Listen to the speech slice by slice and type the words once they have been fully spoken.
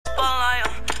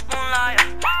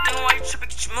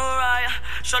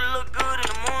Shorty look good in the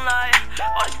moonlight.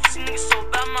 All these pussy niggas so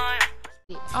bad, man.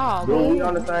 Oh, dude, we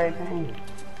on the same team.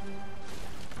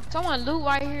 Someone loot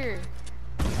right here.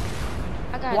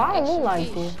 I got why extra loot like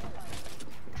fish. this?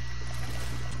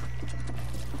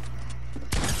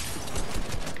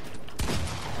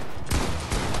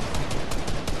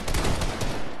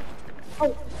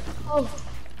 Oh.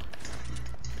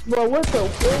 Bro, what the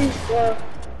freak,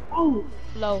 oh.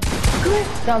 Low.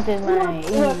 Dumped his mine.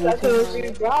 Easy.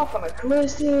 Bro, I'm finna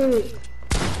clutch it.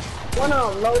 One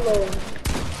on low.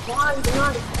 Behind.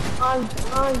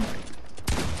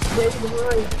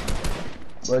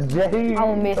 But Jay,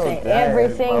 I'm missing every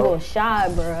single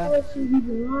shot, bro.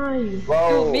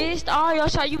 You missed all your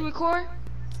shot you record?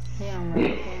 Yeah, I'm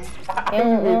right.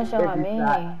 It don't show how many.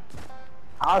 I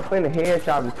was playing the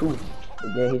headshot with two,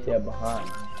 but then he said behind.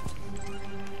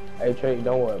 Hey Trey,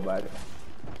 don't worry about it.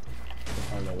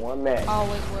 On the one match.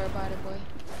 Always worry about it, boy.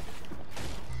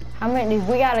 How many?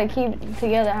 We gotta keep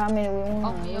together. How many we want?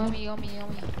 On me.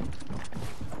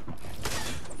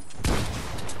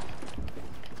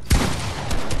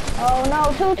 Oh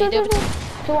no,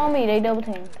 two on me. They double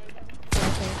team.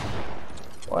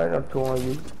 Why no two on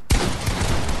you?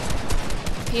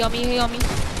 He on me. I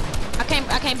can't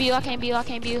build.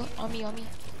 On me.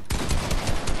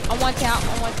 On one tap.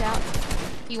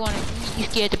 You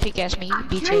scared to pick at me, you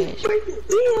bitch ass.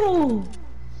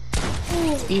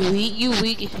 You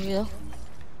weak as hell.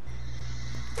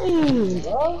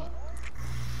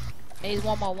 Hey,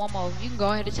 one more. You can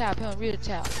go ahead and tap him. Real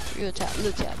tap. Little tap.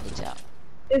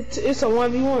 It's a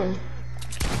 1v1.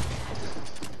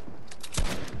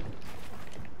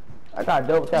 I got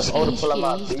double tap to pull up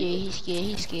my He's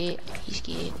scared.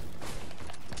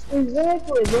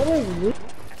 Exactly, that is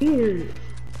weird.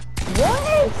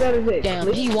 What?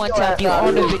 Damn, he one tap you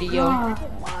on the video. Oh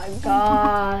my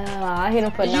god. I hit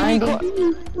him for 90.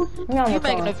 You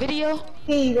making a video?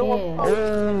 He don't want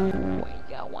You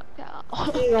got one tap.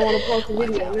 He don't want to post a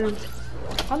video, man.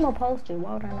 I'm gonna post it.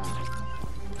 Why would I not?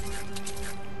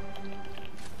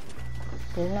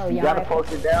 No, You gotta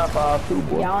post it down for our two,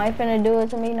 boy. Y'all ain't finna do it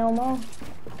to me no more.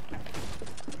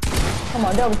 Come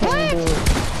on, double team do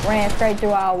it. Ran straight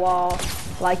through our wall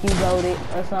like you voted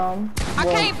or something. I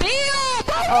can't build!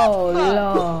 Oh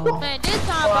lord. Man, this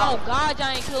time, oh god, y'all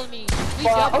ain't killing me. We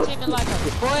double teaming like a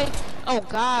boy. Oh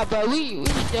god, bro, we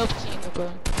double teaming,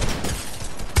 bro.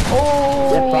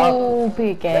 Oh,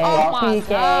 pickaxe.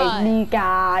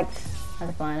 That's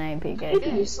fine, I ain't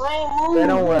pickaxe.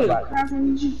 Don't worry about it.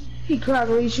 He cracked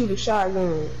when he shoot a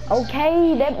shotgun.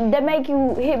 Okay, that make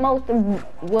you hit most of,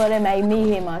 well, that made me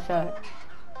hit my shot.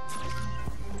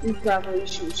 He cracked when he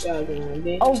shoot a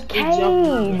shotgun.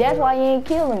 Okay, that's why you ain't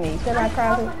killing me. Cause I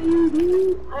cracked. I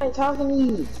ain't talking to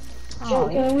you. Oh,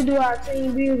 Can we do our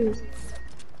team buildings?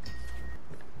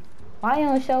 Why you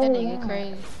don't show That it? nigga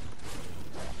crazy.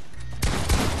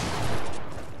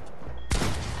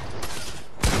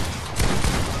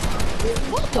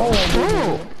 What the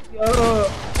fuck?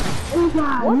 What?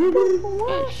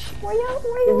 Where you?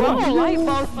 I don't like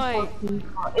Boxfight.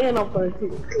 And I'm gonna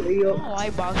take I don't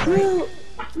like Boxfight.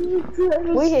 We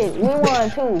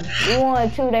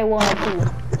won two. They won two.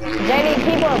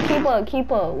 JD,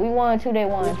 keep up. We won two, they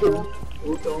won two.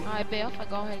 Alright, bet. I'm gonna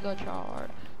go ahead and go try hard.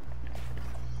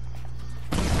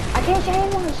 I can't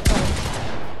change my stuff.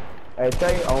 Hey,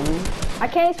 Trey, on me. I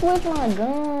can't switch my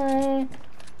gun.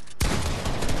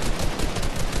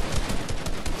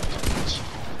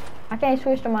 I can't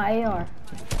switch to my AR.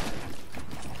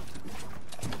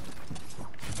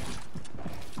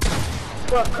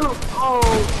 Bro, come on.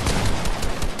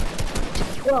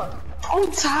 Bro,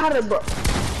 I'm tired of bro.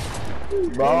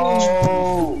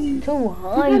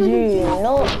 200.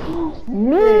 No.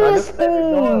 Missed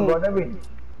me.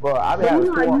 Bro, I've had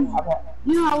four.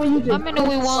 You know how when you just. How many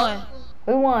we won?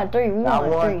 We won three.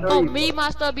 Oh, me, my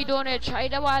stuff be doing that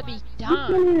trade. That's why I be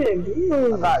down. I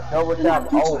got double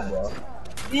tap over, bro.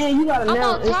 Yeah, you gotta I'm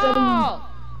now on top.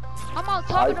 I'm on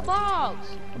top of the box.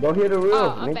 Go hit the real. Oh,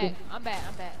 I'm back.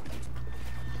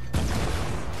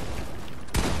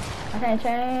 I can't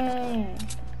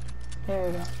change. There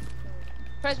we go.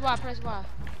 Press Y.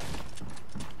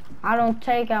 I don't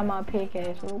take out my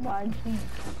pickaxe. Nobody see.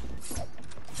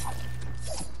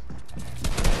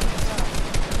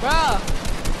 Bruh.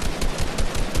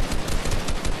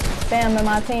 Spamming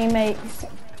my teammates.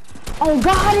 Oh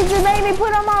god, it just made me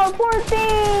put them on 14!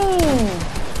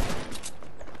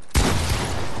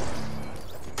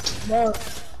 Bro,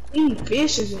 these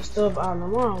fishes and stuff out the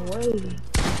wrong way.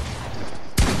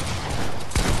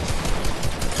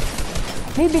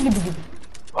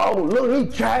 Oh, look, he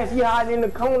trash. He hiding in the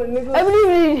corner, nigga.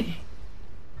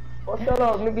 What's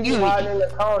up, nigga? You hiding in the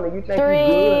corner. You think you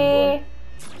good, bro?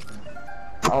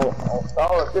 On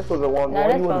Star, if this was a 1v1,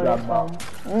 No, you would've got that's bombed.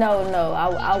 No, I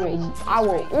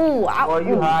will,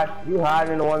 You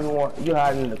hiding in the 1v1, you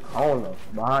hiding in the corner,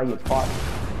 behind your partner.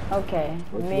 Okay,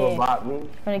 What you gonna bot me? I'm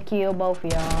gonna kill both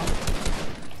of y'all.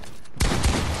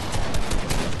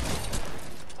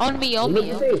 On me. Look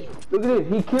at this,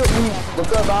 he killed me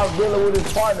because I was dealing with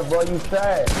his partner, bro, you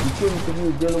trash. You killed me because you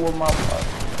was dealing with my partner.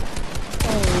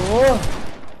 Oh.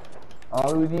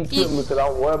 Only reason he killed me because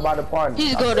I'm worried about the partner.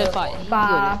 He's go to fight.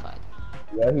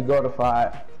 Yeah, he go to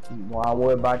fight. Well, I'm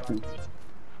worried about you.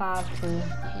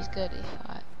 5-2. He's good at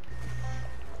fight.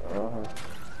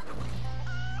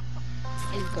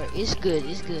 It's good.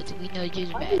 We know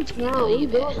you're bad. We know you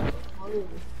bad.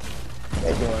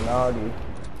 They doing all these.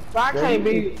 But I can't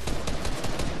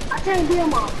be on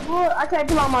my foot. I can't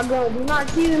pull out my gun. Do not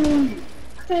kill me.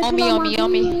 On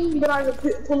me. But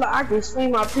I can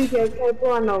swing my PK. I can't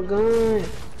pull out no gun.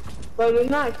 But do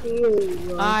not kill me,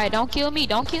 bro. Alright, don't kill me.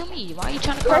 Why are you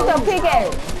trying to Press call your me?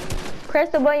 pickaxe. Press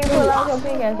the button, you pull out your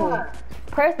pickaxe.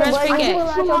 Press the button, you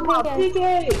pull out your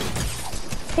pickaxe.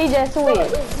 He just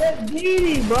switched. Let's get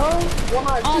it, bro. When I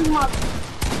shoot my...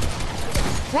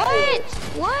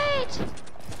 What?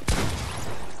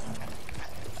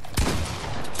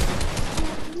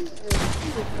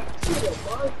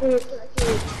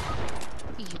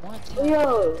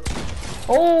 Yo.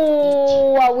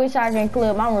 Oh, I wish I can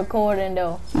clip. I'm recording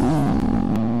though. 6.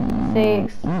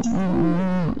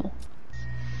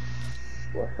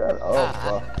 What's that?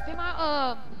 Oh,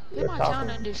 Put my channel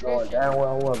in the description. Damn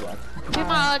well, Put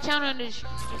my channel in the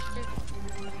description.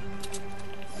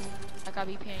 Like I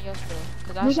be paying your stuff.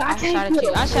 Cause I shouted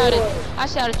you. I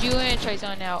shouted you and Trace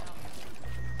on out.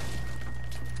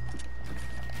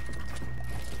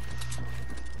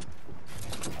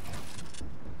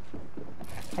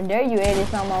 I dare you edit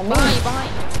something on me. Behind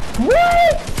you.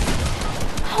 What?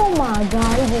 Oh my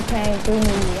god, he just came through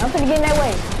me. I'm finna get in that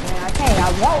way. Man, I can't. I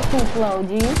walk too slow,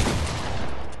 G.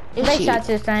 They shot you at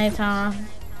the same time.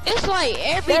 It's like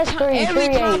every That's time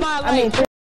I like.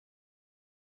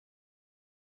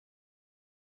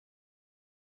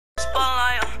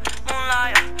 Spotlight,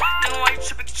 moonlight. Nigga, why you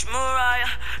tripping? Get your Mariah.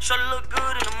 Shorty look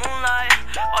good in the moonlight.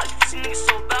 All these pussy niggas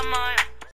so bad, Maya.